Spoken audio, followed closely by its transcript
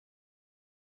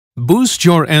Boost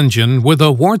your engine with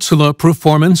a Wärtsilä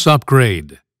Performance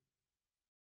upgrade.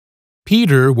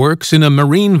 Peter works in a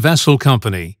marine vessel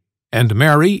company and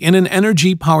Mary in an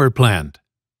energy power plant.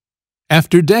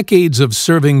 After decades of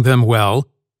serving them well,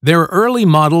 their early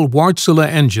model Wärtsilä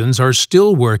engines are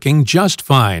still working just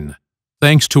fine,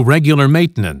 thanks to regular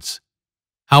maintenance.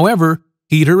 However,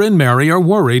 Peter and Mary are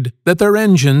worried that their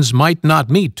engines might not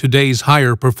meet today's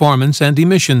higher performance and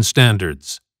emission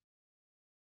standards.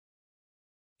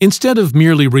 Instead of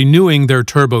merely renewing their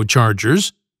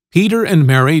turbochargers, Peter and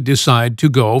Mary decide to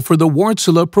go for the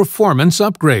Wärtsilä Performance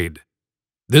upgrade.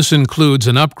 This includes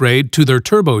an upgrade to their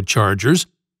turbochargers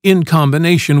in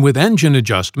combination with engine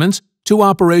adjustments to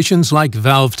operations like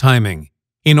valve timing,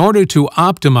 in order to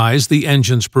optimize the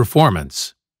engine's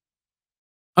performance.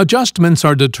 Adjustments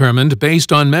are determined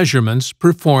based on measurements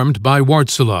performed by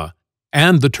Wärtsilä,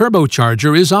 and the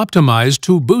turbocharger is optimized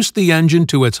to boost the engine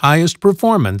to its highest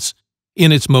performance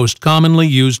in its most commonly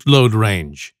used load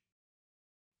range.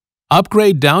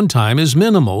 Upgrade downtime is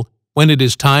minimal when it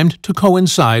is timed to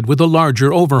coincide with a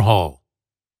larger overhaul.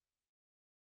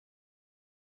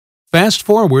 Fast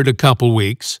forward a couple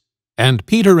weeks, and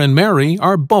Peter and Mary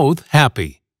are both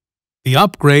happy. The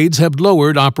upgrades have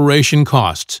lowered operation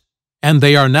costs, and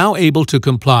they are now able to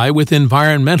comply with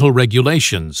environmental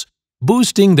regulations,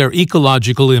 boosting their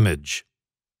ecological image.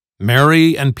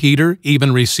 Mary and Peter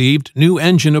even received new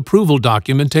engine approval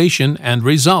documentation and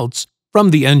results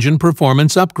from the engine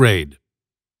performance upgrade.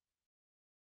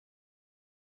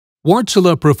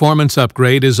 Wärtsilä Performance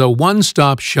Upgrade is a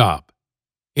one-stop shop.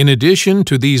 In addition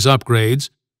to these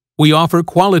upgrades, we offer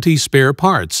quality spare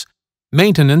parts,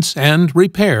 maintenance, and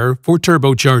repair for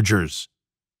turbochargers.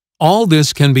 All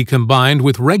this can be combined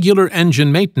with regular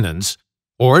engine maintenance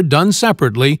or done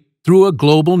separately through a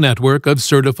global network of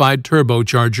certified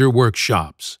turbocharger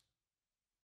workshops.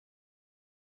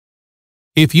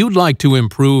 If you'd like to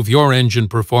improve your engine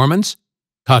performance,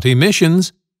 cut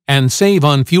emissions, and save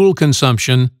on fuel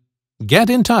consumption, get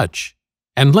in touch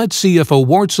and let's see if a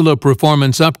Wärtsilä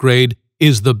Performance upgrade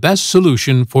is the best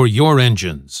solution for your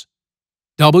engines.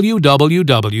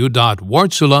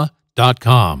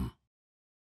 www.wärtsilä.com